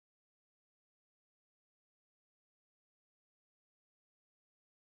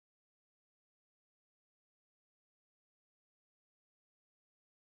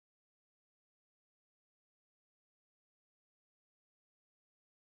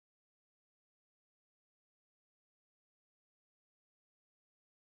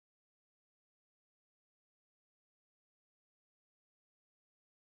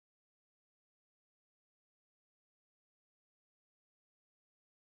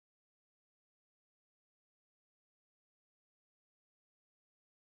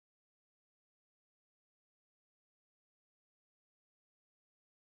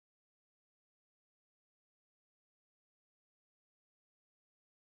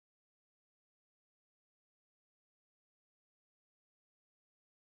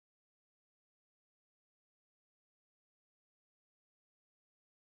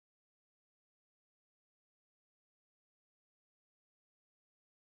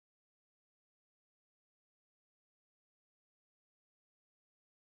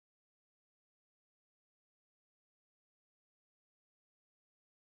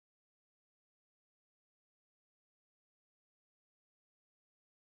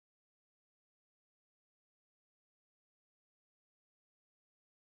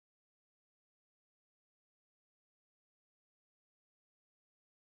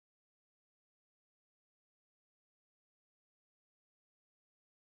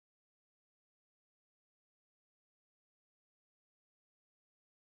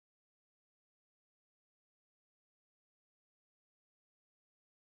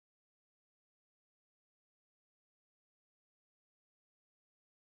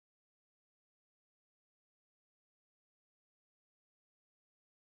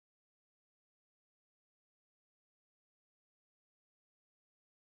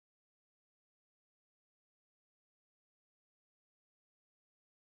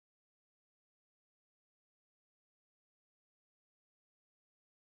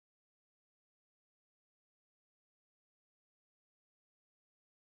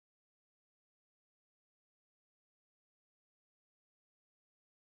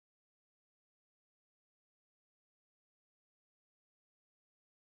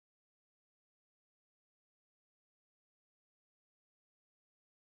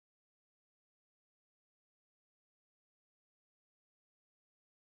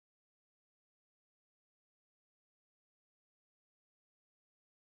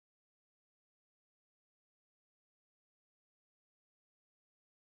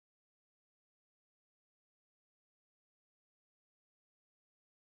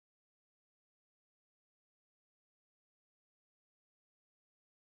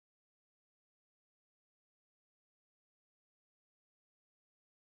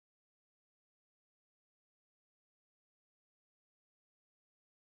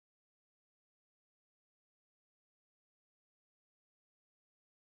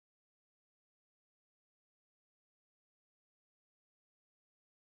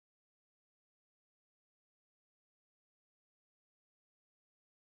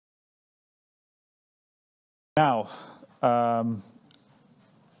Now, our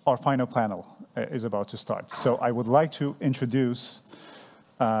final panel is about to start. So I would like to introduce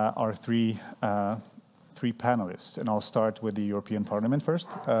our three panelists, and I'll start with the European Parliament first.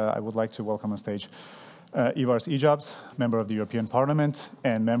 I would like to welcome on stage Ivars Ijabs, member of the European Parliament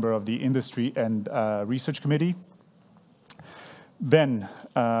and member of the Industry and Research Committee. Then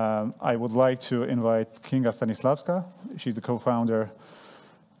I would like to invite Kinga Stanislavska. She's the co-founder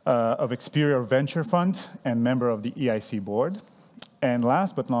of Experior Venture Fund and member of the EIC board. And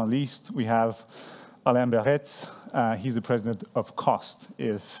last but not least, we have Alain Beretz. He's the president of COST.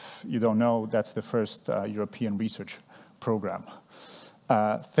 If you don't know, that's the first European research program.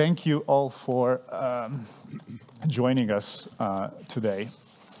 Thank you all for joining us today.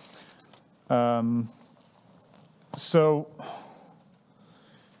 So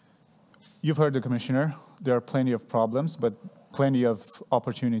you've heard the commissioner. There are plenty of problems, but plenty of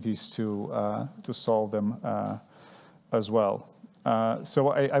opportunities to solve them as well. So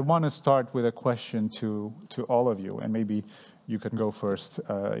I want to start with a question to all of you, and maybe you can go first,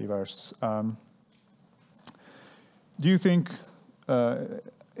 Ivars. Do you think, and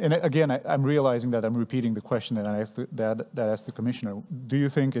again, I'm realizing that I'm repeating the question that I asked the commissioner. Do you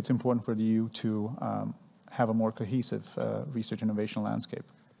think it's important for the EU to have a more cohesive research innovation landscape?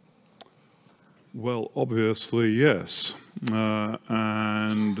 Well, obviously, yes. But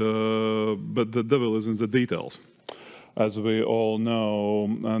the devil is in the details, as we all know.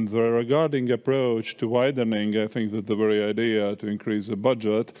 And the regarding approach to widening, I think that the very idea to increase the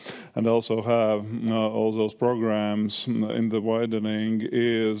budget and also have all those programs in the widening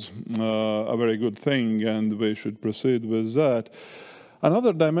is a very good thing, and we should proceed with that.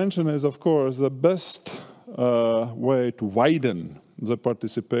 Another dimension is, of course, the best way to widen the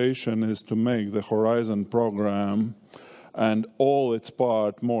participation is to make the Horizon program and all its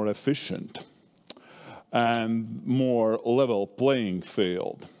part more efficient and more level playing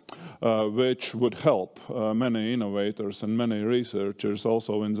field, which would help many innovators and many researchers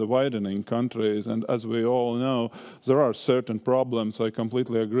also in the widening countries. And as we all know, there are certain problems. I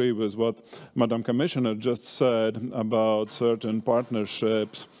completely agree with what Madam Commissioner just said about certain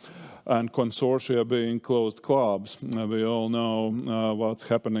partnerships and consortia being closed clubs. We all know what's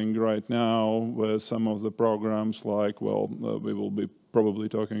happening right now with some of the programs, like, well, we will be probably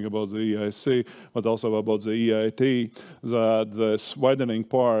talking about the EIC, but also about the EIT, that this widening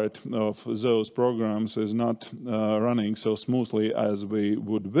part of those programs is not running so smoothly as we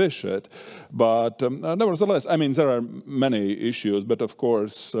would wish it. But nevertheless, I mean, there are many issues, but of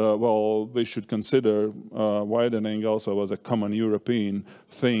course, well, we should consider widening also as a common European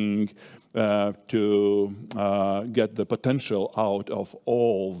thing to get the potential out of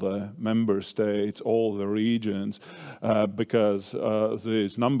all the member states, all the regions, because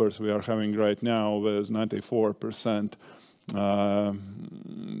these numbers we are having right now with 94%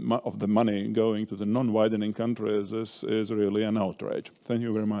 of the money going to the non-widening countries is really an outrage. Thank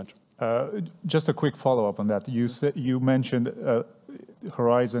you very much. Just a quick follow-up on that. You mentioned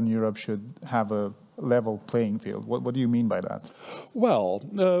Horizon Europe should have a level playing field. What do you mean by that? Well,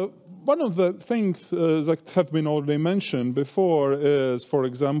 one of the things that have been already mentioned before is, for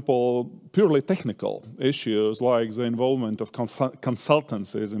example, purely technical issues like the involvement of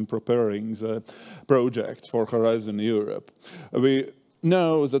consultancies in preparing the projects for Horizon Europe. We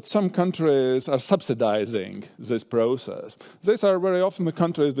know that some countries are subsidizing this process. These are very often the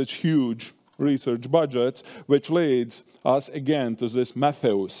countries with huge research budgets, which leads us again to this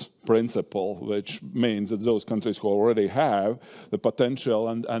Matthews principle, which means that those countries who already have the potential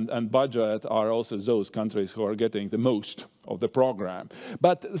and budget are also those countries who are getting the most of the program.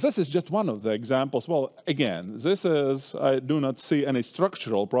 But this is just one of the examples. Well, again, this is, I do not see any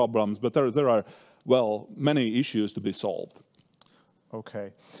structural problems, but there are, well, many issues to be solved.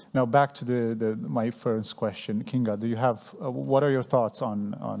 Okay. Now back to my first question. Kinga, do you have, what are your thoughts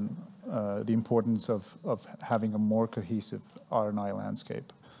on the importance of having a more cohesive R&I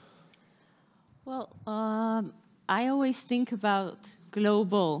landscape? Well, I always think about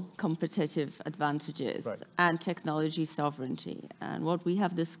global competitive advantages and technology sovereignty. And what we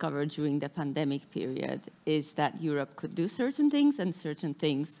have discovered during the pandemic period is that Europe could do certain things and certain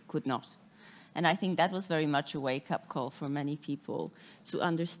things could not. And I think that was very much a wake-up call for many people to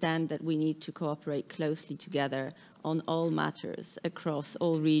understand that we need to cooperate closely together on all matters across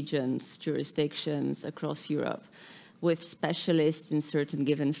all regions, jurisdictions across Europe, with specialists in certain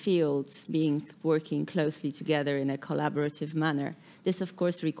given fields working closely together in a collaborative manner. This, of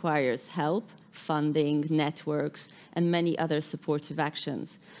course, requires help, funding, networks, and many other supportive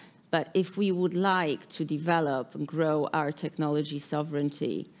actions. But if we would like to develop and grow our technology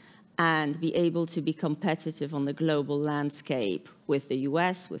sovereignty and be able to be competitive on the global landscape with the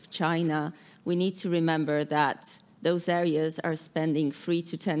US, with China, we need to remember that those areas are spending 3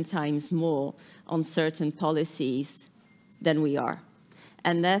 to 10 times more on certain policies than we are.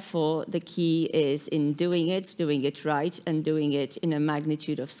 And therefore, the key is in doing it right, and doing it in a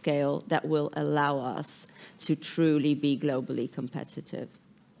magnitude of scale that will allow us to truly be globally competitive.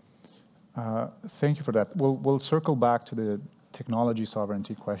 Thank you for that. We'll circle back to the technology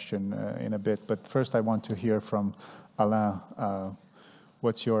sovereignty question in a bit, but first I want to hear from Alain.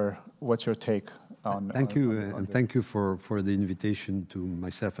 What's your take on? Thank you, and thank you for the invitation to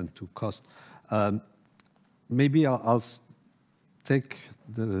myself and to Cost. Maybe I'll take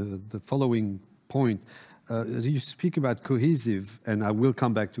the following point. You speak about cohesive, and I will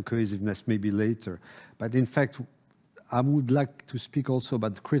come back to cohesiveness maybe later. But in fact, I would like to speak also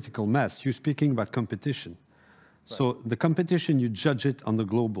about the critical mass. You're speaking about competition. Right. So the competition, you judge it on the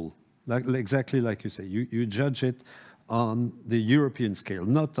global, exactly like you say. You judge it on the European scale,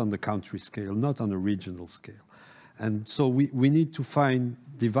 not on the country scale, not on a regional scale. And so we need to find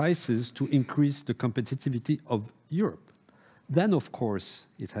devices to increase the competitivity of Europe. Then, of course,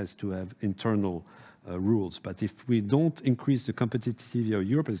 it has to have internal rules. But if we don't increase the competitivity of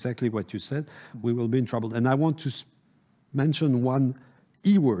Europe, exactly what you said, we will be in trouble. And I want to mention one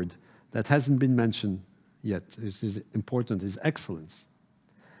E word that hasn't been mentioned yet. This is important, is excellence.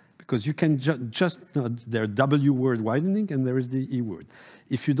 Because you can there are W word widening and there is the E word.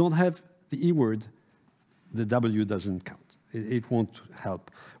 If you don't have the E word, the W doesn't count. It won't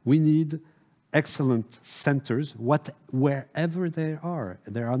help. We need excellent centers, wherever they are.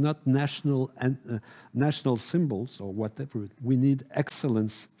 There are not national symbols or whatever. We need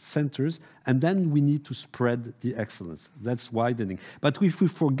excellence centers, and then we need to spread the excellence. That's widening. But if we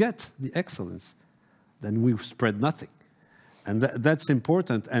forget the excellence, then we spread nothing. And that's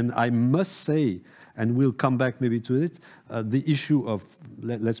important. And I must say, and we'll come back maybe to it, the issue of,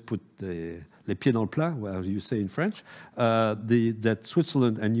 let's put les pieds dans le plat, as you say in French, that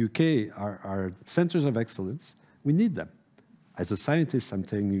Switzerland and UK are centers of excellence. We need them. As a scientist, I'm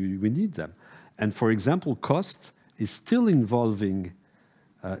telling you, we need them. And for example, cost is still involving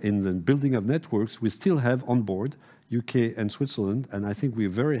in the building of networks. We still have on board UK and Switzerland, and I think we're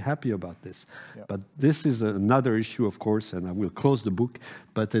very happy about this. Yeah. But this is another issue, of course, and I will close the book,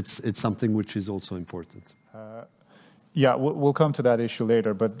 but it's something which is also important. Yeah, we'll come to that issue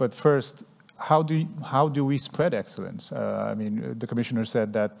later, but first, how do we spread excellence? I mean, the commissioner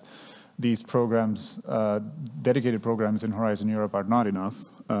said that these programs, dedicated programs in Horizon Europe, are not enough,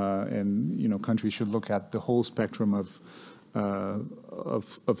 and countries should look at the whole spectrum of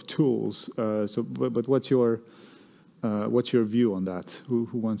tools. But what's your view on that? Who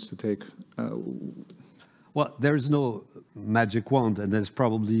wants to take? Well, there is no magic wand, and there's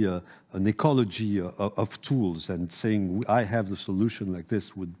probably an ecology of tools, and saying I have the solution like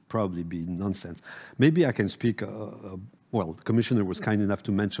this would probably be nonsense. Maybe I can speak, well, the commissioner was kind enough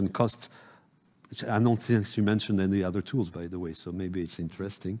to mention cost. I don't think she mentioned any other tools, by the way, so maybe it's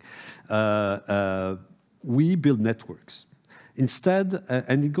interesting. We build networks. Instead,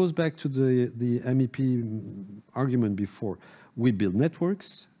 and it goes back to the MEP argument before, we build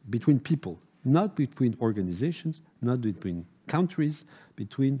networks between people. Not between organizations, not between countries,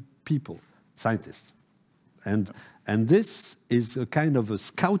 between people, scientists. And this is a kind of a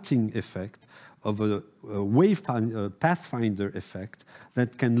scouting effect, of a pathfinder effect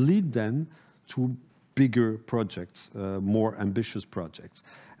that can lead then to bigger projects, more ambitious projects.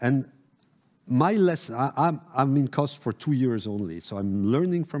 And my lesson, I'm in cost for 2 years only, so I'm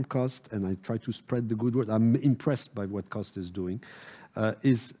learning from cost and I try to spread the good word. I'm impressed by what cost is doing.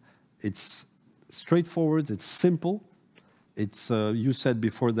 It's straightforward, it's simple. It's you said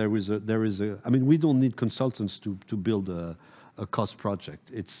before there is a. I mean, we don't need consultants to build a cost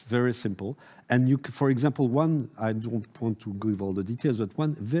project. It's very simple. And you, for example, I don't want to give all the details, but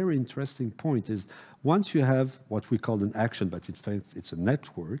one very interesting point is once you have what we call an action, but in fact it's a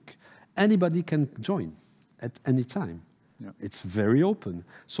network, anybody can join at any time. Yeah. It's very open.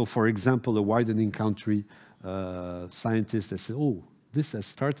 So, for example, a widening country scientist, they say, oh, this has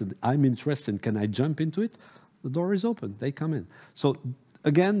started, I'm interested, can I jump into it? The door is open, they come in. So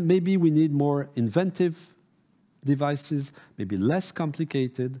again, maybe we need more inventive devices, maybe less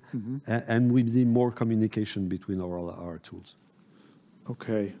complicated, and we need more communication between our tools.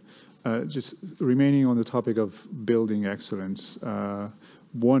 Okay, just remaining on the topic of building excellence,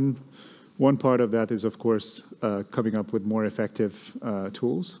 one part of that is, of course, coming up with more effective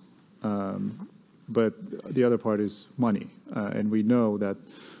tools. But the other part is money. And we know that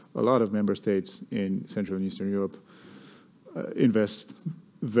a lot of member states in Central and Eastern Europe invest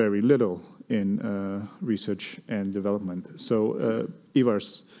very little in research and development. So,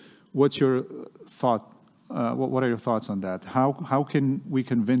 Ivars, what's your thought? What are your thoughts on that? How can we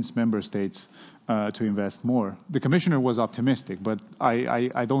convince member states to invest more? The commissioner was optimistic, but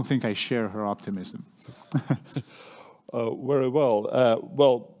I don't think I share her optimism. Very well.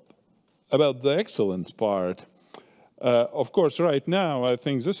 Well, about the excellence part, of course, right now, I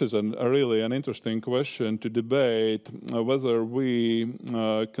think this is a really an interesting question to debate whether we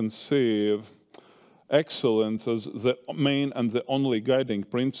conceive excellence as the main and the only guiding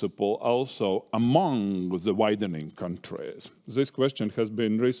principle also among the widening countries. This question has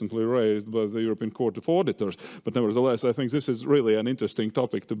been recently raised by the European Court of Auditors, but nevertheless, I think this is really an interesting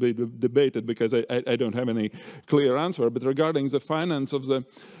topic to be debated because I don't have any clear answer. But regarding the finance of the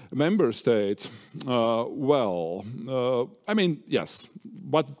member states, I mean, yes,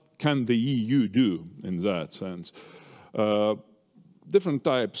 what can the EU do in that sense? Different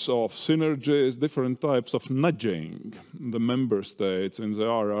types of synergies, different types of nudging the member states in the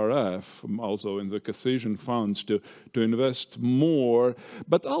RRF, also in the cohesion funds to invest more.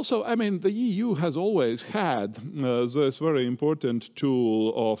 But also, I mean, the EU has always had this very important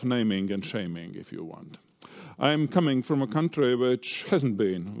tool of naming and shaming, if you want. I'm coming from a country which hasn't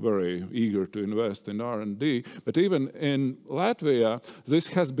been very eager to invest in R&D, but even in Latvia, this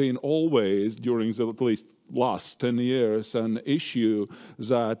has been always, during the at least last 10 years, an issue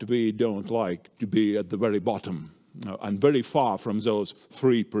that we don't like to be at the very bottom. And very far from those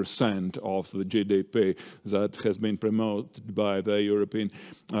 3% of the GDP that has been promoted by the European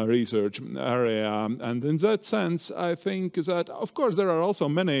research area. And in that sense, I think that, of course, there are also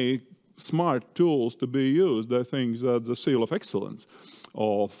many smart tools to be used. I think that the seal of excellence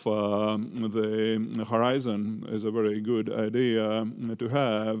of the Horizon is a very good idea to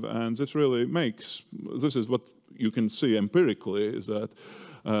have, and this really makes, this is what you can see empirically, is that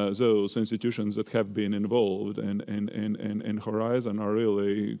those institutions that have been involved in Horizon are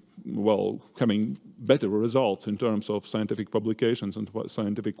really, well, having better results in terms of scientific publications and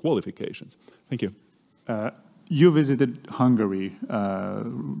scientific qualifications. Thank you. You visited Hungary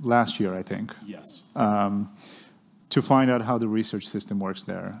last year, I think. Yes. To find out how the research system works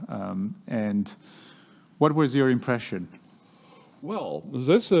there. And what was your impression? Well,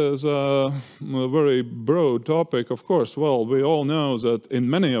 this is a very broad topic, of course. Well, we all know that in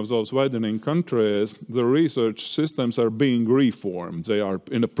many of those widening countries, the research systems are being reformed. They are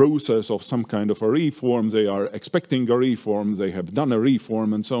in a process of some kind of a reform. They are expecting a reform. They have done a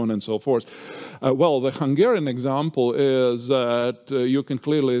reform, and so on and so forth. Well, the Hungarian example is that you can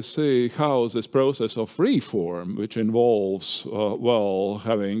clearly see how this process of reform, which involves, well,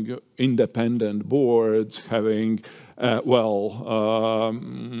 having independent boards, having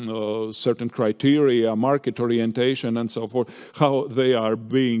certain criteria, market orientation, and so forth, how they are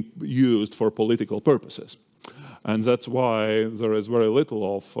being used for political purposes. And that's why there is very little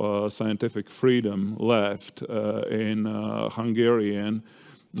of scientific freedom left in Hungarian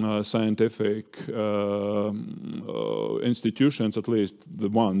scientific institutions, at least the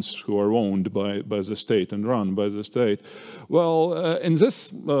ones who are owned by the state and run by the state. Well, in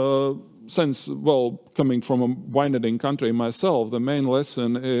this sense, well, coming from a widening country myself, the main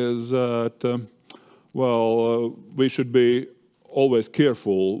lesson is that, we should be always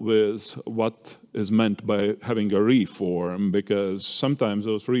careful with what is meant by having a reform, because sometimes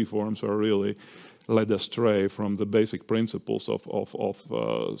those reforms are really led astray from the basic principles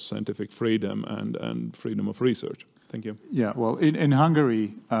of scientific freedom and freedom of research. Thank you. Yeah, well, in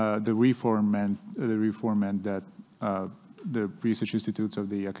Hungary, the reform meant that the research institutes of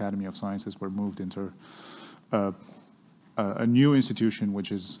the Academy of Sciences were moved into a new institution,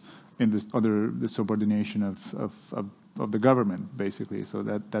 which is in this the subordination of the government, basically. So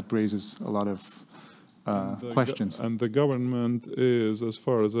that raises a lot of questions. And the government is, as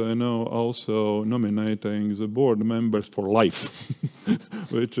far as I know, also nominating the board members for life,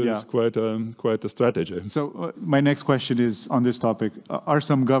 which is quite a strategy. So my next question is on this topic: are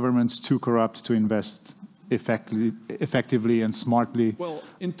some governments too corrupt to invest effectively and smartly? Well,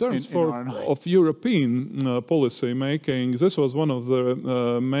 in terms of European policy making, this was one of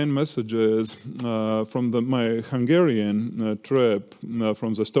the main messages from my Hungarian trip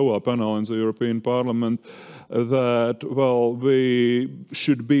from the STOA panel in the European Parliament, that, well, we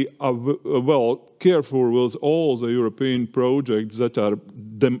should be, careful with all the European projects that are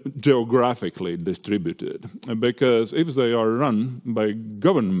geographically distributed, because if they are run by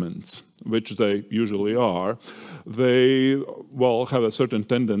governments which they usually are, they have a certain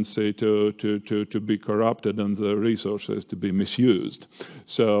tendency to be corrupted and the resources to be misused.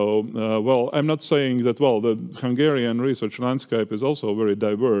 So, I'm not saying that, the Hungarian research landscape is also very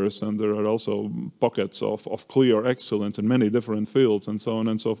diverse, and there are also pockets of clear excellence in many different fields and so on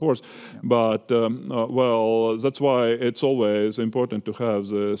and so forth. Yeah. But, that's why it's always important to have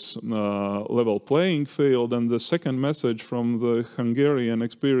this level playing field. And the second message from the Hungarian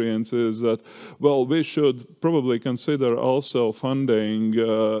experience is that, we should probably consider also funding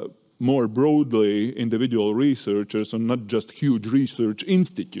more broadly individual researchers and not just huge research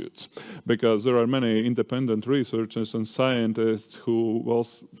institutes, because there are many independent researchers and scientists who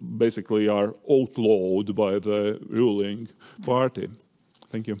basically are outlawed by the ruling party.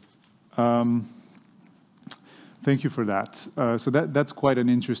 Thank you. Thank you for that. So that's quite an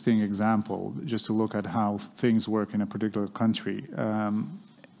interesting example, just to look at how things work in a particular country.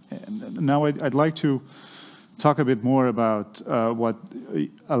 Now I'd like to talk a bit more about what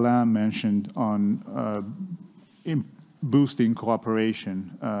Alain mentioned on boosting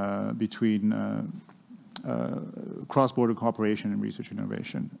cooperation between cross-border cooperation and research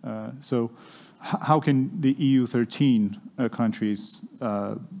innovation. So how can the EU 13 countries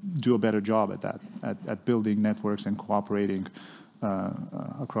do a better job at that, at building networks and cooperating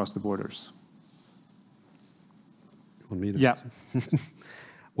across the borders? You want me to? Yeah.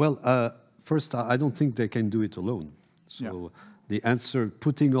 Well, first, I don't think they can do it alone. So the answer,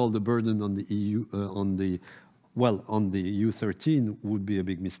 putting all the burden on the EU, on the EU 13 would be a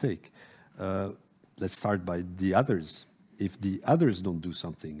big mistake. Let's start by the others. If the others don't do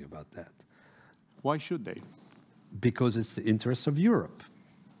something about that. Why should they? Because it's the interest of Europe.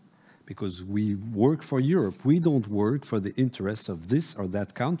 Because we work for Europe. We don't work for the interests of this or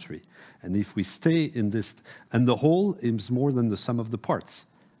that country. And if we stay in this, and the whole is more than the sum of the parts.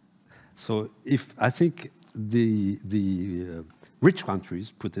 So I think the rich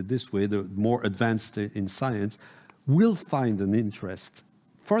countries, put it this way, the more advanced in science, will find an interest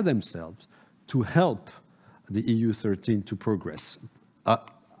for themselves to help the EU 13 to progress.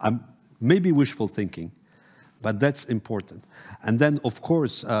 I'm maybe wishful thinking, but that's important. And then, of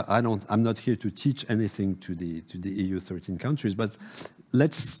course, I'm not here to teach anything to the EU 13 countries, but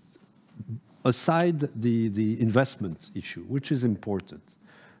let's aside the investment issue, which is important.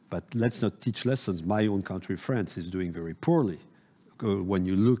 But let's not teach lessons. My own country, France, is doing very poorly. When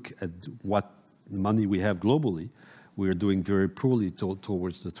you look at what money we have globally, we're doing very poorly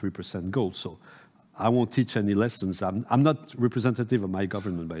towards the 3% goal. So I won't teach any lessons. I'm not representative of my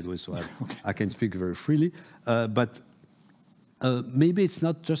government, by the way, so I can speak very freely. But maybe it's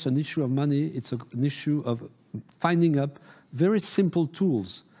not just an issue of money. It's an issue of finding up very simple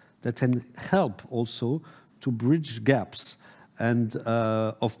tools that can help also to bridge gaps and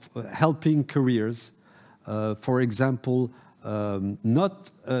of helping careers. For example,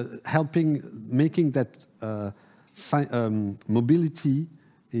 not making that mobility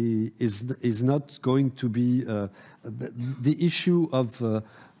is not going to be the issue of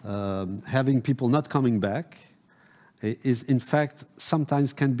having people not coming back is in fact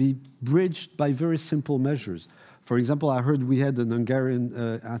sometimes can be bridged by very simple measures. For example, I heard we had an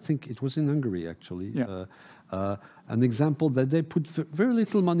Hungarian, I think it was in Hungary actually, an example that they put very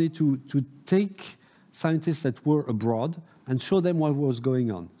little money to take scientists that were abroad and show them what was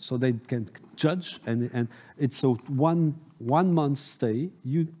going on, so they can judge. And it's a one month stay.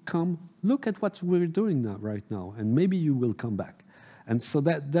 You come, look at what we're doing right now, and maybe you will come back. And so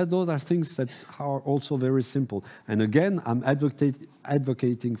those are things that are also very simple. And again, I'm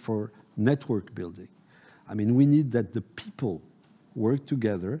advocating for network building. I mean, we need that the people work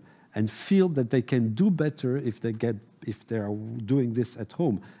together and feel that they can do better if they are doing this at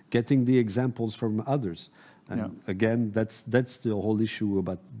home, getting the examples from others. And again, that's the whole issue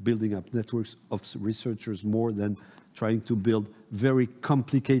about building up networks of researchers more than trying to build very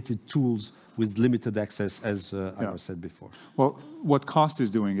complicated tools with limited access, as I said before. Well, what COST is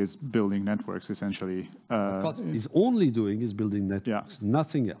doing is building networks, essentially. What COST is only doing is building networks,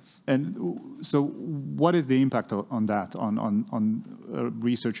 nothing else. And so what is the impact on that, on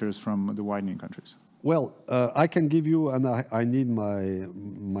researchers from the widening countries? Well, I can give you, and I need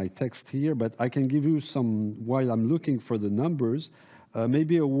my text here, but I can give you some, while I'm looking for the numbers,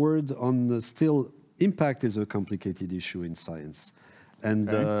 maybe a word on still impact is a complicated issue in science.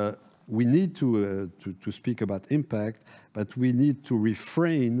 And we need to speak about impact, but we need to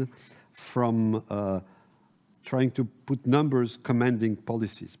refrain from trying to put numbers commanding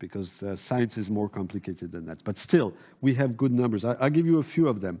policies, because science is more complicated than that. But still, we have good numbers. I'll give you a few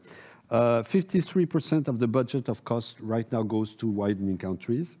of them. 53% of the budget of cost right now goes to widening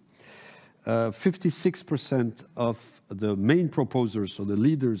countries. 56% of the main proposers, so the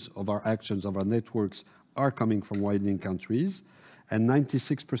leaders of our actions, of our networks, are coming from widening countries, and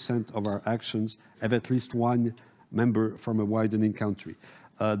 96% of our actions have at least one member from a widening country.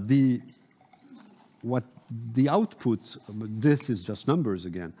 The output, this is just numbers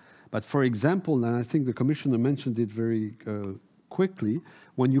again, but for example, and I think the Commissioner mentioned it very quickly,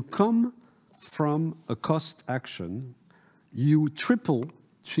 when you come from a cost action, you triple,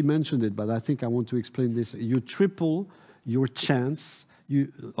 she mentioned it, but I think I want to explain this, you triple your chance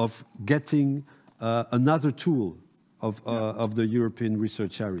of getting another tool of the European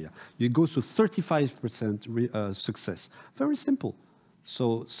research area. It goes to 35% success. Very simple.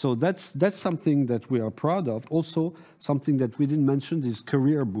 So that's something that we are proud of. Also, something that we didn't mention is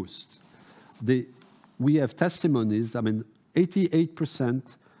career boost. We have testimonies, I mean,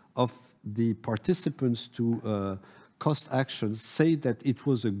 88% of the participants to cost actions say that it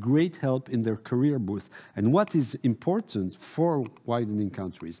was a great help in their career boost. And what is important for widening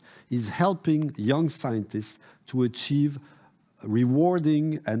countries is helping young scientists to achieve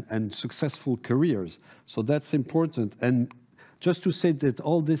rewarding and successful careers. So that's important. And just to say that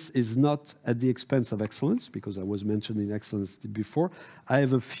all this is not at the expense of excellence, because I was mentioning excellence before, I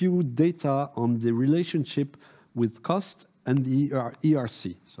have a few data on the relationship with cost and the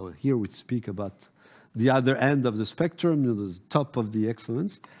ERC. So here we speak about the other end of the spectrum, the top of the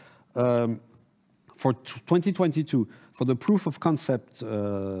excellence. For 2022, for the proof of concept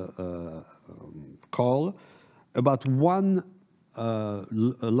call, about one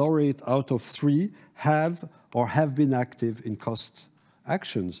laureate out of 3 have been active in cost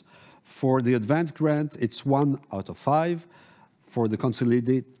actions. For the advanced grant, it's 1 out of 5. For the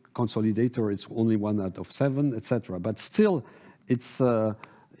consolidator, it's only 1 out of 7, etc. But still, it's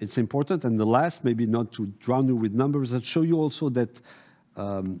important. And the last, maybe not to drown you with numbers, that show you also that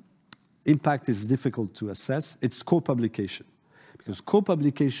impact is difficult to assess. It's co-publication. Because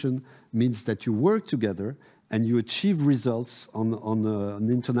co-publication means that you work together and you achieve results on an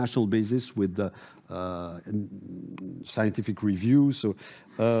international basis with scientific review. So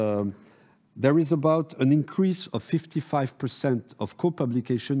there is about an increase of 55% of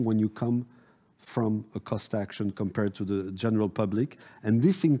co-publication when you come from a cost action compared to the general public. And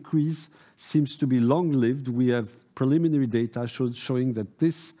this increase seems to be long-lived. We have preliminary data showing that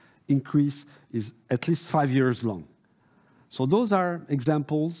this increase is at least 5 years long. So those are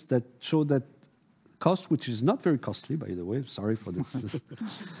examples that show that cost, which is not very costly, by the way, sorry for this,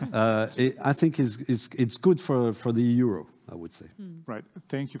 I think it's good for the euro, I would say. Right.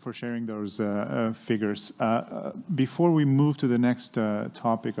 Thank you for sharing those figures. Before we move to the next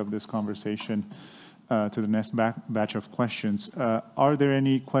topic of this conversation, to the next batch of questions, are there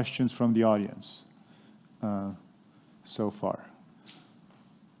any questions from the audience so far?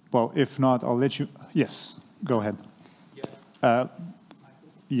 Well, if not, I'll let you. Yes, go ahead.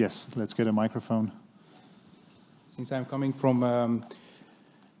 Yes, let's get a microphone. Since I'm coming from,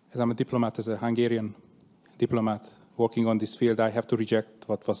 as I'm a diplomat, as a Hungarian diplomat working on this field, I have to reject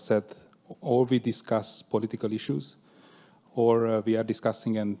what was said. Or we discuss political issues, or we are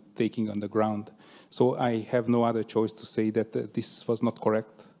discussing and taking on the ground. So I have no other choice to say that this was not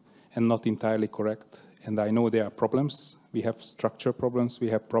correct and not entirely correct. And I know there are problems. We have structure problems. We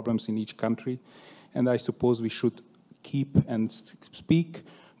have problems in each country. And I suppose we should keep and speak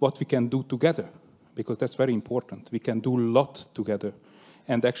what we can do together, because that's very important. We can do a lot together.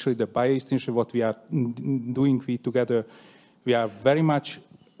 And actually the bioextinction, what we are doing together, we are very much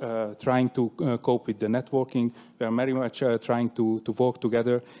trying to cope with the networking. We are very much trying to work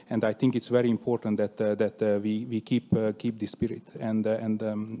together. And I think it's very important that we keep this spirit and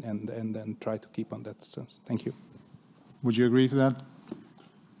try to keep on that sense. Thank you. Would you agree to that?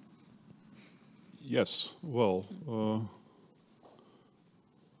 Yes. Well,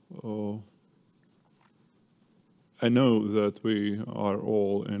 I know that we are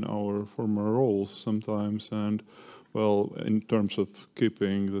all in our former roles sometimes, and well, in terms of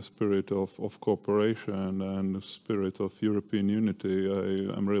keeping the spirit of cooperation and the spirit of European unity,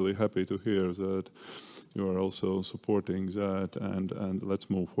 I am really happy to hear that you are also supporting that, and let's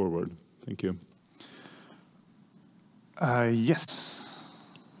move forward. Thank you. Yes.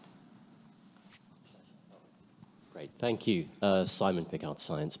 Great, thank you. Simon Pickard,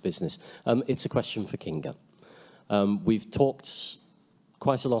 Science Business. It's a question for Kinga. We've talked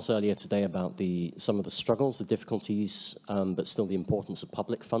quite a lot earlier today about some of the struggles, the difficulties, but still the importance of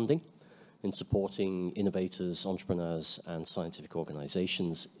public funding in supporting innovators, entrepreneurs, and scientific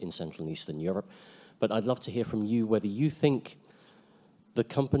organizations in Central and Eastern Europe. But I'd love to hear from you whether you think the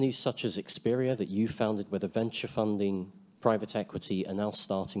companies such as Xperia that you founded, whether venture funding private equity are now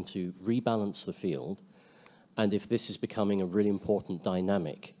starting to rebalance the field, and if this is becoming a really important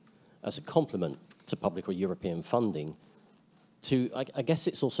dynamic as a complement to public or European funding, I guess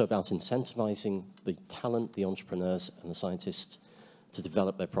it's also about incentivizing the talent, the entrepreneurs and the scientists to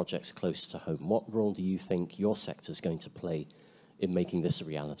develop their projects close to home. What role do you think your sector is going to play in making this a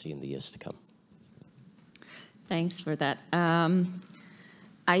reality in the years to come? Thanks for that.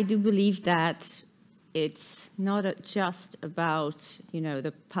 I do believe that it's not just about,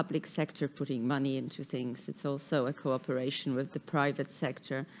 the public sector putting money into things. It's also a cooperation with the private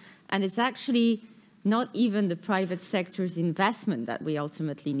sector. And it's actually not even the private sector's investment that we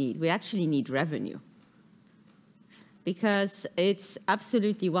ultimately need. We actually need revenue. Because it's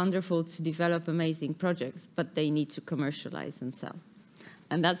absolutely wonderful to develop amazing projects, but they need to commercialize and sell.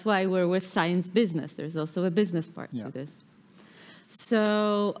 And that's why we're with ScienceBusiness. There's also a business part to this.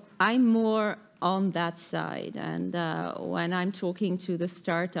 So I'm more on that side. And when I'm talking to the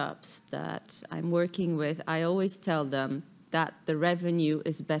startups that I'm working with, I always tell them that the revenue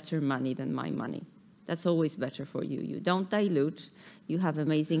is better money than my money. That's always better for you. You don't dilute. You have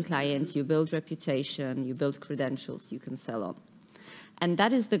amazing clients. You build reputation. You build credentials you can sell on. And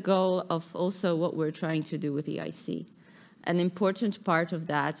that is the goal of also what we're trying to do with EIC. An important part of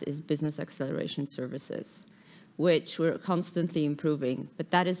that is business acceleration services, which we're constantly improving.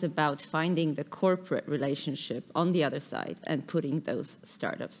 But that is about finding the corporate relationship on the other side and putting those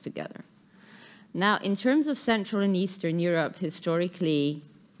startups together. Now, in terms of Central and Eastern Europe, historically,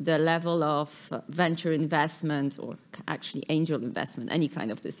 the level of venture investment, or actually angel investment, any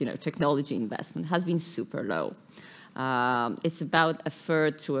kind of this, technology investment, has been super low. It's about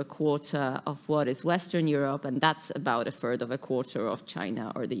 1/3 to 1/4 of what is Western Europe, and that's about 1/3 of 1/4 of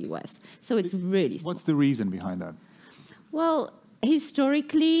China or the US. So it's really small. What's the reason behind that? Well,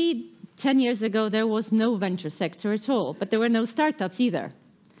 historically, 10 years ago, there was no venture sector at all, but there were no startups either.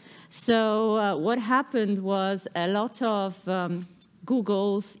 So what happened was a lot of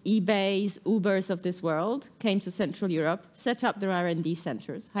Googles, eBays, Ubers of this world came to Central Europe, set up their R&D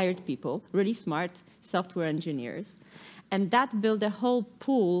centers, hired people, really smart software engineers, and that built a whole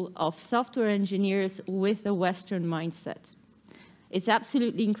pool of software engineers with a Western mindset. It's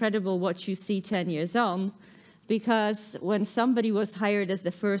absolutely incredible what you see 10 years on, because when somebody was hired as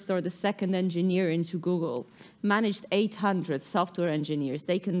the first or the second engineer into Google, managed 800 software engineers,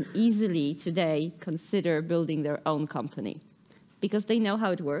 they can easily today consider building their own company, because they know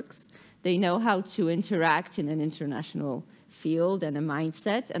how it works, they know how to interact in an international field and a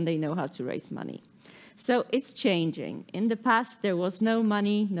mindset, and they know how to raise money. So it's changing. In the past, there was no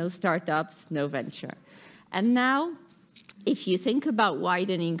money, no startups, no venture. And now, if you think about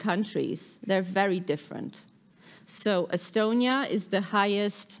widening countries, they're very different. So Estonia is the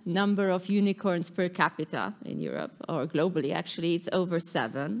highest number of unicorns per capita in Europe, or globally, actually, it's over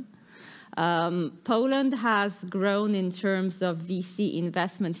 7. Poland has grown in terms of VC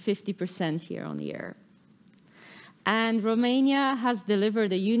investment 50% year on year. And Romania has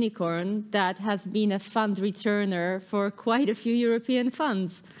delivered a unicorn that has been a fund returner for quite a few European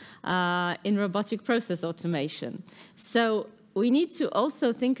funds in robotic process automation. So we need to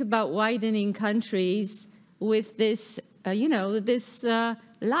also think about widening countries with this,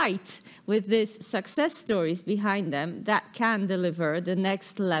 light, with these success stories behind them that can deliver the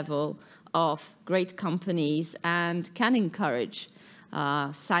next level of great companies and can encourage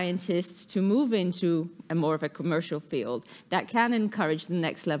scientists to move into more of a commercial field, that can encourage the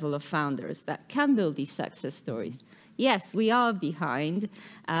next level of founders, that can build these success stories. Yes, we are behind.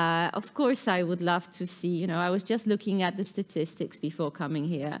 Of course, I would love to see, I was just looking at the statistics before coming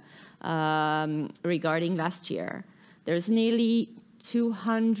here regarding last year. There's nearly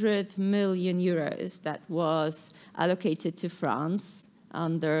 200 million euros that was allocated to France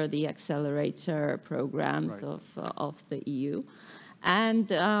under the accelerator programs of the EU.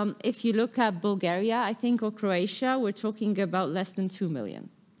 And if you look at Bulgaria, I think, or Croatia, we're talking about less than 2 million.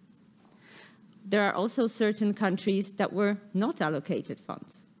 There are also certain countries that were not allocated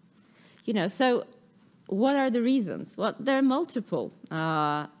funds. So what are the reasons? Well, there are multiple.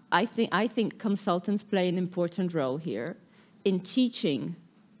 I think consultants play an important role here in teaching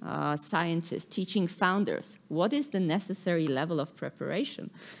scientists, teaching founders, what is the necessary level of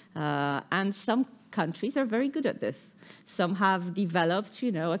preparation? And some countries are very good at this. Some have developed,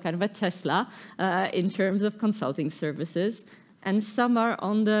 a kind of a Tesla in terms of consulting services, and some are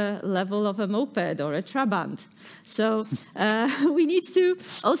on the level of a moped or a Trabant. So we need to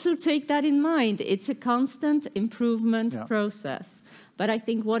also take that in mind. It's a constant improvement process. But I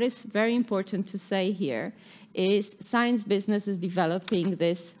think what is very important to say here is ScienceBusiness is developing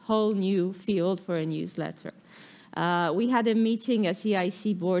this whole new field for a newsletter. We had a meeting as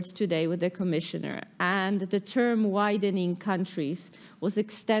EIC board today with the commissioner, and the term widening countries was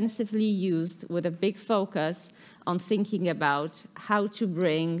extensively used with a big focus on thinking about how to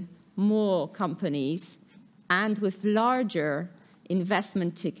bring more companies and with larger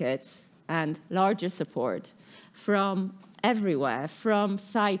investment tickets and larger support from everywhere, from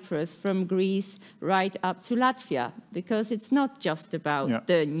Cyprus, from Greece, right up to Latvia, because it's not just about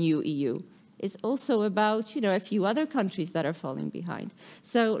the new EU. It's also about, a few other countries that are falling behind.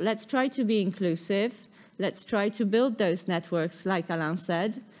 So let's try to be inclusive. Let's try to build those networks, like Alain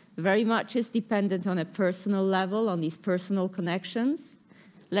said. Very much is dependent on a personal level, on these personal connections.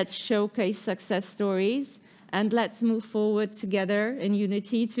 Let's showcase success stories, and let's move forward together in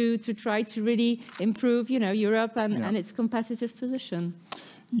unity to try to really improve, Europe and its competitive position.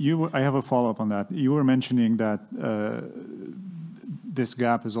 I have a follow-up on that. You were mentioning that this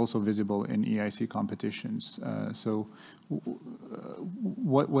gap is also visible in EIC competitions. So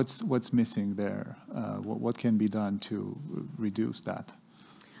what's missing there? What can be done to reduce that?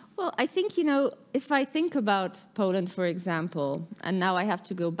 Well, I think, if I think about Poland, for example, and now I have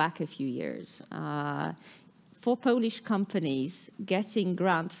to go back a few years, for Polish companies, getting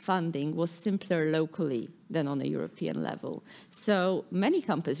grant funding was simpler locally than on a European level. So many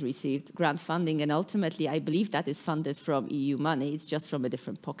companies received grant funding, and ultimately, I believe that is funded from EU money. It's just from a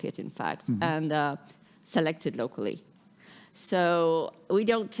different pocket, in fact, and selected locally. So we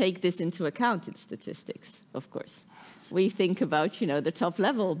don't take this into account in statistics, of course. We think about, the top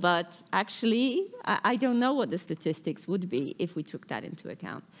level, but actually, I don't know what the statistics would be if we took that into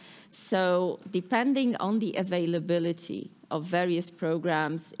account. So depending on the availability of various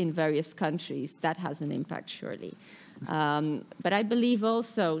programs in various countries, that has an impact, surely. But I believe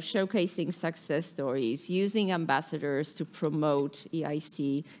also showcasing success stories, using ambassadors to promote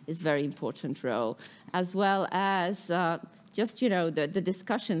EIC is a very important role, as well as just, the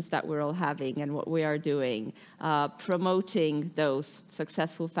discussions that we're all having and what we are doing, promoting those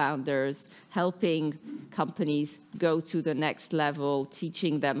successful founders, helping companies go to the next level,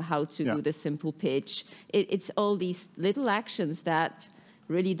 teaching them how to do the simple pitch. It's all these little actions that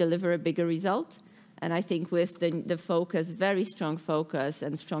really deliver a bigger result. And I think with the focus, very strong focus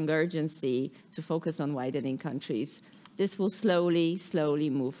and strong urgency to focus on widening countries, this will slowly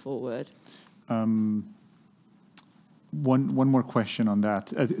move forward. One more question on that.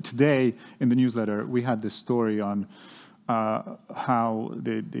 Today, in the newsletter, we had this story on how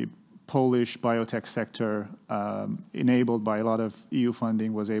the Polish biotech sector, enabled by a lot of EU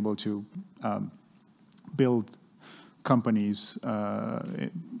funding, was able to build companies,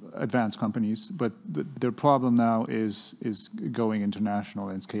 advanced companies. But their problem now is going international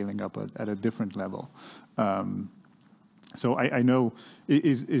and scaling up at a different level. So I know,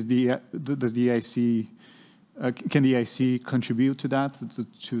 does the EIC... can the EIC contribute to that,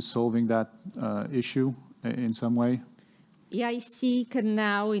 to solving that issue in some way? EIC can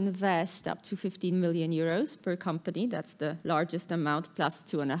now invest up to 15 million euros per company. That's the largest amount, plus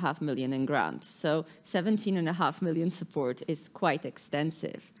 2.5 million in grants. So 17.5 million support is quite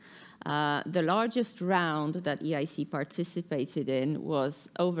extensive. The largest round that EIC participated in was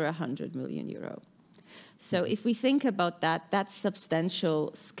over 100 million euro. So if we think about that, that's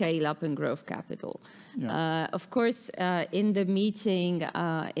substantial scale-up and growth capital. Of course, in the meeting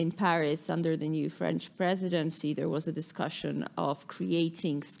in Paris under the new French presidency, there was a discussion of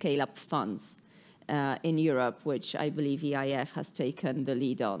creating scale-up funds in Europe, which I believe EIF has taken the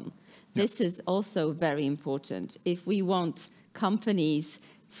lead on. This is also very important. If we want companies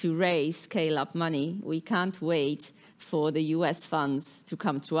to raise scale-up money, we can't wait for the US funds to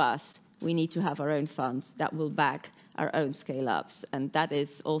come to us. We need to have our own funds that will back our own scale-ups, and that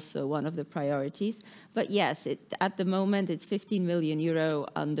is also one of the priorities. But yes, at the moment, it's 15 million euro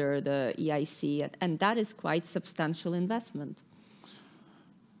under the EIC, and that is quite substantial investment.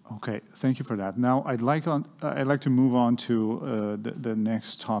 Okay, thank you for that. Now, I'd like to move on to the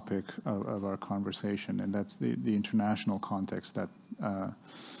next topic of our conversation, and that's the international context that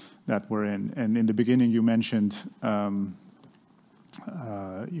we're in. And in the beginning, you mentioned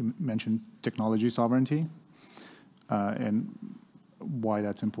technology sovereignty and why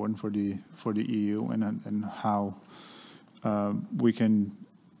that's important for the EU, and how we can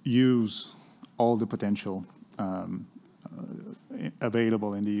use all the potential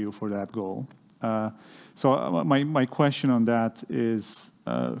available in the EU for that goal. So my question on that is,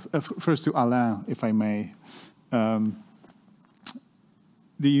 first to Alain, if I may.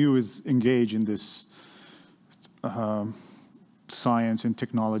 The EU is engaged in this science and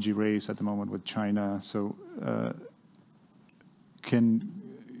technology race at the moment with China. So can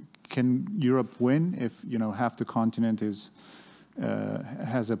can Europe win if, you know, half the continent is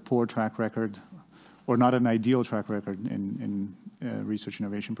has a poor track record or not an ideal track record in research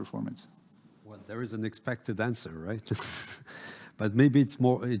innovation performance? Well, there is an expected answer, right? But maybe it's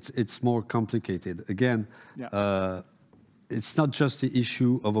more complicated. Again, yeah. It's not just the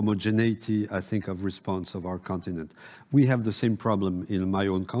issue of homogeneity, I think, of response of our continent. We have the same problem in my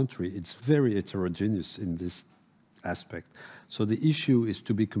own country. It's very heterogeneous in this aspect. So the issue is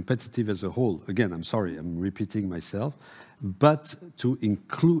to be competitive as a whole. Again, I'm sorry, I'm repeating myself, but to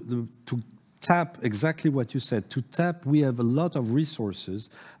include, to tap exactly what you said, to tap, we have a lot of resources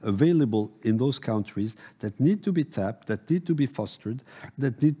available in those countries that need to be tapped, that need to be fostered,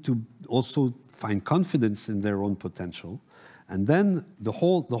 that need to also find confidence in their own potential. And then the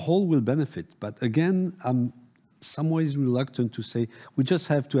whole will benefit. But again, I'm some ways reluctant to say we just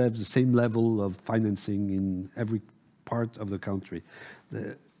have to have the same level of financing in every part of the country.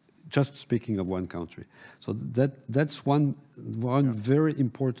 Just speaking of one country. So that's one very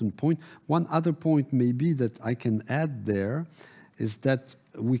important point. One other point maybe that I can add there is that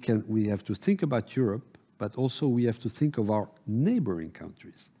we have to think about Europe, but also we have to think of our neighboring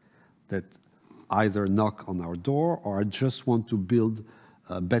countries that either knock on our door or just want to build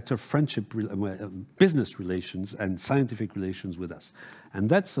better business relations and scientific relations with us. And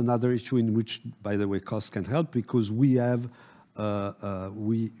that's another issue in which, by the way, cost can help, because we have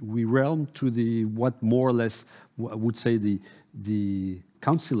we realm to the what more or less I would say the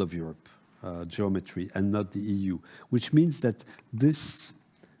Council of Europe geometry and not the EU, which means that these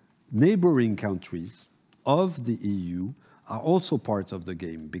neighboring countries of the EU are also part of the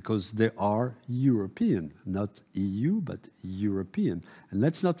game because they are European, not EU, but European. And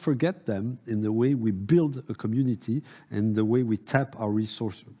let's not forget them in the way we build a community and the way we tap our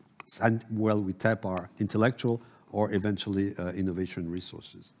resources and, well, we tap our intellectual or eventually innovation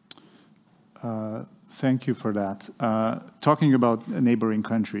resources. Thank you for that. Talking about neighboring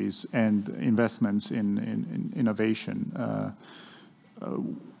countries and investments in innovation,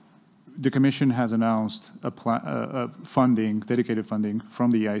 the Commission has announced funding, dedicated funding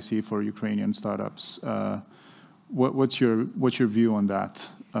from the EIC for Ukrainian startups. What's your view on that?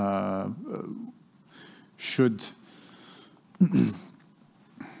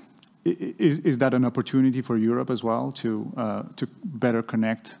 Is that an opportunity for Europe as well to better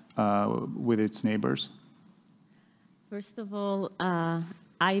connect with its neighbors? First of all,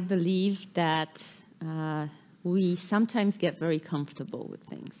 I believe that we sometimes get very comfortable with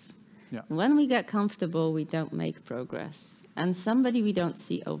things. Yeah. When we get comfortable, we don't make progress. And somebody we don't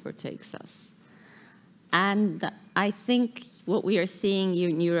see overtakes us. And I think what we are seeing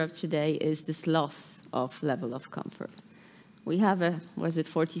in Europe today is this loss of level of comfort. We have a,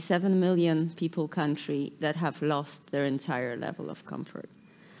 47 million people country that have lost their entire level of comfort.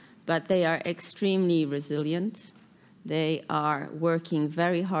 But they are extremely resilient. They are working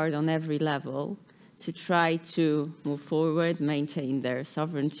very hard on every level to try to move forward, maintain their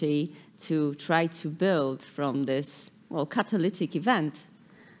sovereignty, to try to build from this, well, catalytic event.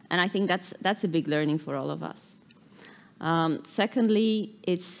 And I think that's a big learning for all of us. Secondly,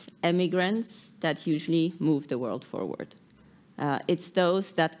 it's immigrants that usually move the world forward. It's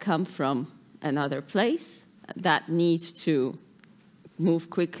those that come from another place that need to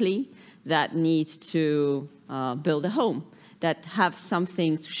move quickly, that need to build a home, that have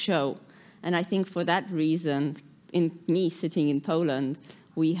something to show. And I think for that reason, in me sitting in Poland,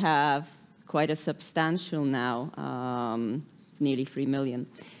 we have quite a substantial now, nearly 3 million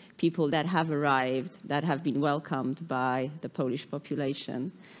people that have arrived, that have been welcomed by the Polish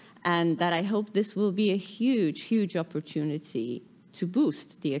population. And that I hope this will be a huge, huge opportunity to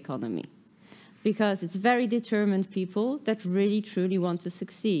boost the economy. Because it's very determined people that really, truly want to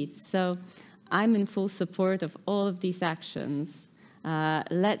succeed. So I'm in full support of all of these actions.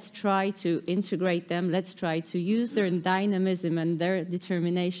 Let's try to integrate them. Let's try to use their dynamism and their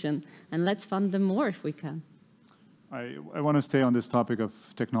determination. And let's fund them more if we can. I want to stay on this topic of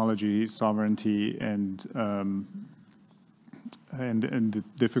technology, sovereignty, and the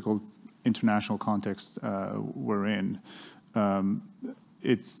difficult international context we're in.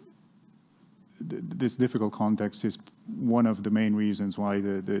 This difficult context is one of the main reasons why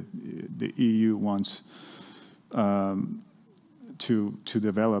the EU wants to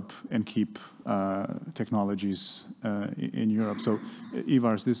develop and keep technologies in Europe. So,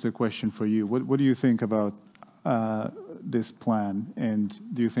 Ivars, this is a question for you. What do you think about this plan, and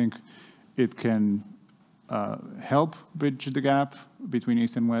do you think it can help bridge the gap between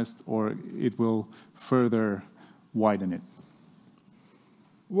East and West, or it will further widen it?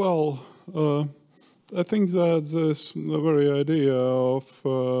 Well, I think that this very idea of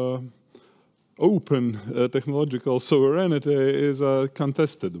open technological sovereignty is a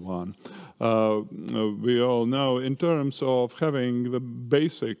contested one. We all know in terms of having the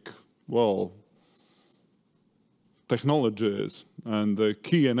basic, well, technologies and the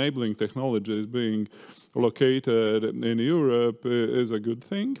key enabling technologies being located in Europe is a good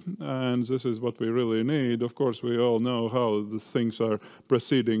thing, and this is what we really need. Of course, we all know how the things are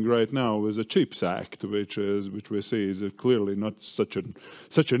proceeding right now with the CHIPS Act, which we see is clearly not such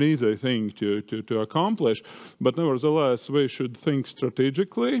an easy thing to accomplish. But nevertheless, we should think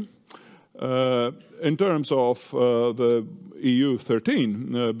strategically. In terms of the EU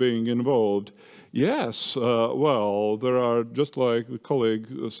 13 being involved, yes, well, there are, just like the colleague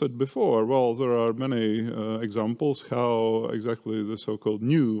said before, well, there are many examples how exactly the so-called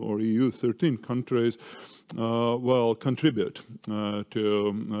new or EU 13 countries well, contribute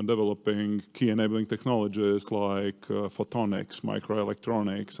to developing key enabling technologies like photonics,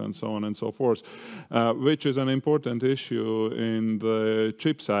 microelectronics, and so on and so forth, which is an important issue in the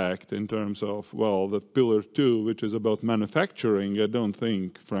CHIPS Act in terms of, well, the Pillar 2, which is about manufacturing. I don't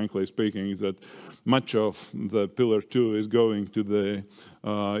think, frankly speaking, that much of the Pillar 2 is going to the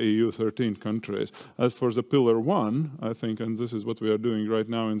EU 13 countries. As for the Pillar 1, I think, and this is what we are doing right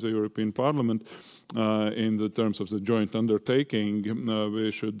now in the European Parliament, in the terms of the joint undertaking,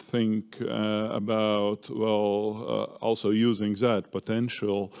 we should think about, well, also using that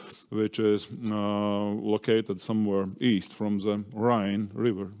potential, which is located somewhere east from the Rhine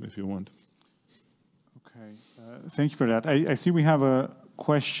River, if you want. Okay, thank you for that. I see we have a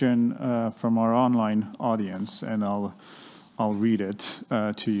question from our online audience, and I'll read it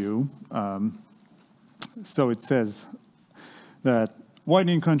to you. So it says that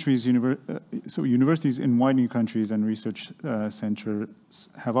widening countries, universities in widening countries and research centers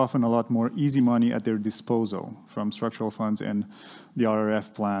have often a lot more easy money at their disposal from structural funds and the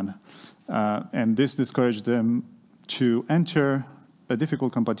RRF plan. And this discouraged them to enter a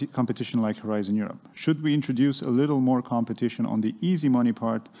difficult competition like Horizon Europe. Should we introduce a little more competition on the easy money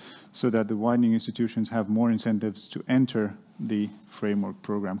part so that the widening institutions have more incentives to enter the framework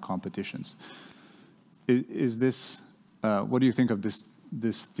program competitions? Is this, what do you think of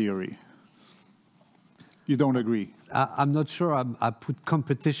this theory? You don't agree? I'm not sure I put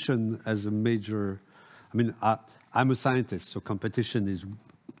competition as a major, I mean, I'm a scientist, so competition is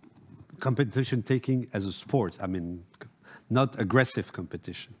competition taking as a sport. I mean, not aggressive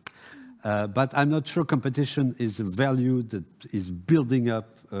competition. But I'm not sure competition is a value that is building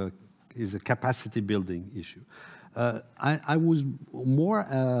up, is a capacity building issue. I was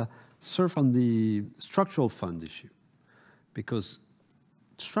more surf on the structural fund issue, because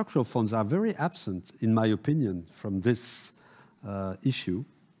structural funds are very absent, in my opinion, from this issue.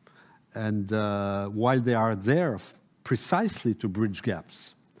 And while they are there precisely to bridge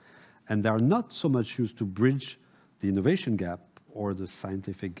gaps, and they are not so much used to bridge the innovation gap or the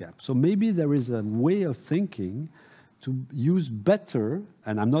scientific gap. So maybe there is a way of thinking to use better,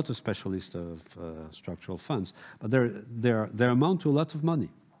 and I'm not a specialist of structural funds, but they amount to a lot of money.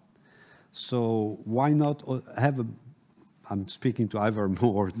 So why not have a, I'm speaking to Ivor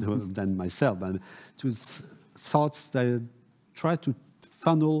more than myself, but to thoughts that try to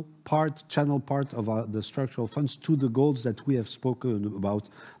channel part of the structural funds to the goals that we have spoken about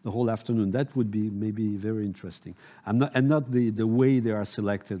the whole afternoon. That would be maybe very interesting. And not the way they are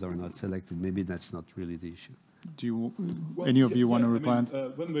selected or not selected. Maybe that's not really the issue. Do you, any of you want to reply? I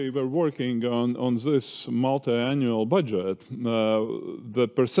mean, when we were working on this multi-annual budget, the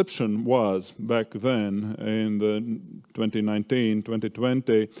perception was back then in the 2019,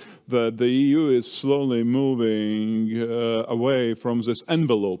 2020, that the EU is slowly moving away from this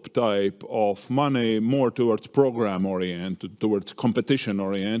envelope type of money more towards program-oriented, towards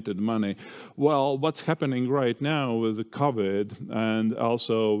competition-oriented money. Well, what's happening right now with the COVID and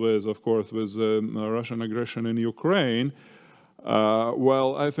also with, of course, with the Russian aggression in Ukraine,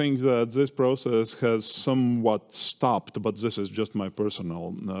 well, I think that this process has somewhat stopped, but this is just my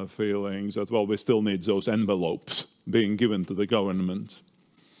personal feelings that, well, we still need those envelopes being given to the government.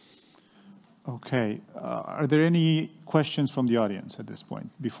 Okay. Are there any questions from the audience at this point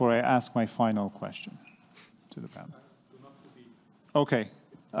before I ask my final question to the panel? Okay.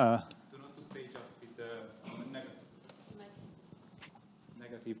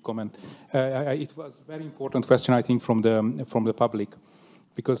 Comment. It was a very important question, I think, from the public,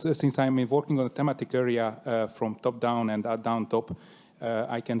 because since I'm working on a thematic area from top down and down top,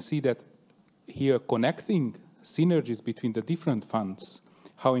 I can see that here connecting synergies between the different funds,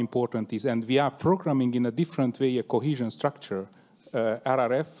 how important it is, and we are programming in a different way a cohesion structure,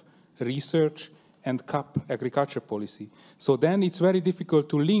 RRF, research, and CAP agriculture policy. So then it's very difficult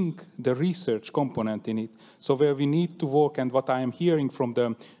to link the research component in it. So where we need to work, and what I am hearing from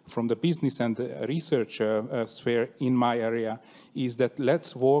the business and the research sphere in my area, is that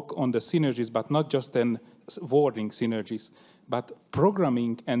let's work on the synergies, but not just then wording synergies, but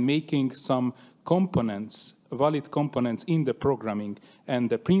programming and making some components, valid components in the programming and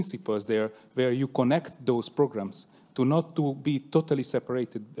the principles there, where you connect those programs to not to be totally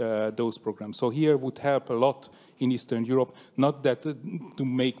separated, those programs. So here would help a lot in Eastern Europe, not that to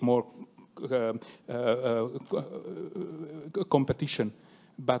make more competition,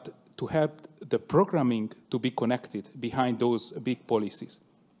 but to help the programming to be connected behind those big policies.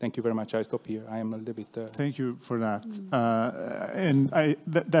 Thank you very much. I stop here. I am a little bit... Thank you for that. And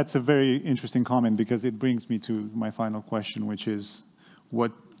that's a very interesting comment, because it brings me to my final question, which is,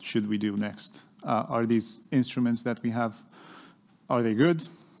 what should we do next? Are these instruments that we have, are they good?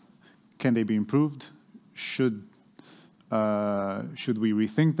 Can they be improved? Should we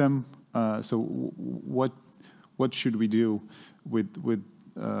rethink them? So what should we do to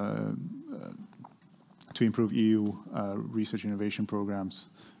improve EU research innovation programs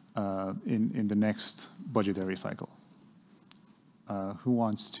in the next budgetary cycle? Who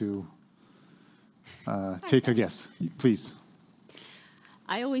wants to take a guess? Please.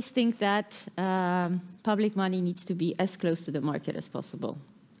 I always think that public money needs to be as close to the market as possible,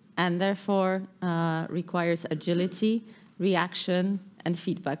 and therefore requires agility, reaction, and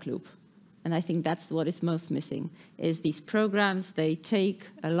feedback loop. And I think that's what is most missing, is these programs, they take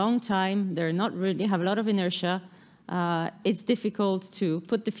a long time, they're not really, have a lot of inertia. It's difficult to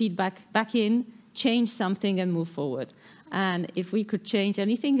put the feedback back in, change something, and move forward. And if we could change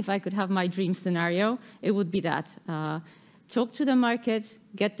anything, if I could have my dream scenario, it would be that. Talk to the market,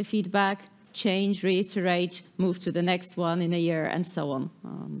 get the feedback, change, reiterate, move to the next one in a year, and so on.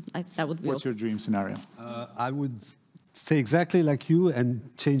 That would be. What's your dream scenario? I would say exactly like you, and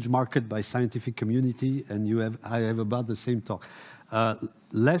change market by scientific community, and I have about the same talk.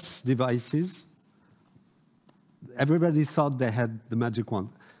 Less devices. Everybody thought they had the magic wand.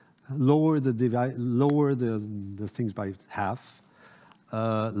 Lower the things by half.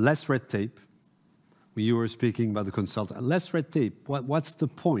 Less red tape. You were speaking about the consultant. Less red tape. What's the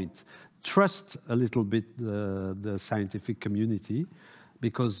point? Trust a little bit the scientific community,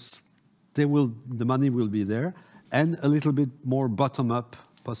 because the money will be there, and a little bit more bottom-up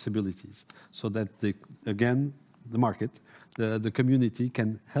possibilities, so that again the market, the community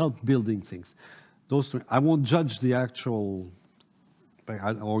can help building things. I won't judge the actual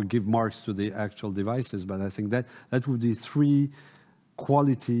or give marks to the actual devices, but I think that would be three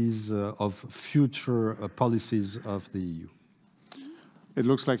qualities of future policies of the EU. It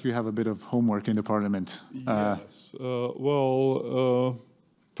looks like you have a bit of homework in the Parliament. Yes.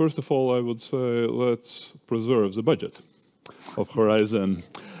 First of all, I would say let's preserve the budget of Horizon,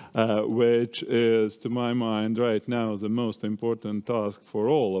 which is, to my mind, right now, the most important task for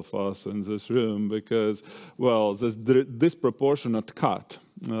all of us in this room, because, well, this disproportionate cut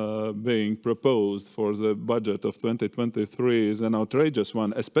being proposed for the budget of 2023 is an outrageous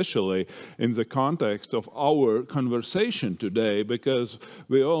one, especially in the context of our conversation today, because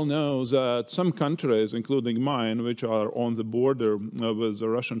we all know that some countries, including mine, which are on the border with the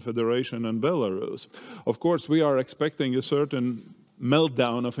Russian Federation and Belarus, of course, we are expecting a certain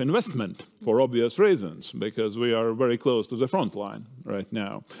meltdown of investment for obvious reasons, because we are very close to the front line right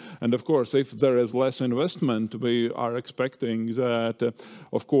now. And of course, if there is less investment, we are expecting that,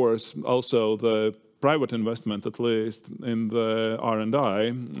 of course, also the private investment, at least in the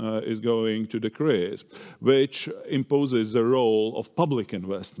R&I, is going to decrease, which imposes the role of public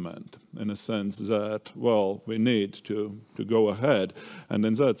investment in a sense that, well, we need to go ahead. And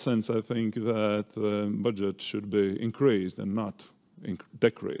in that sense, I think that the budget should be increased and not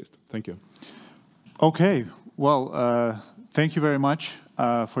decreased. Thank you. Okay. Well, thank you very much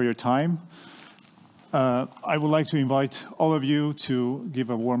for your time. I would like to invite all of you to give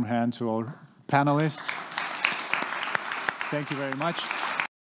a warm hand to our panelists. Thank you very much.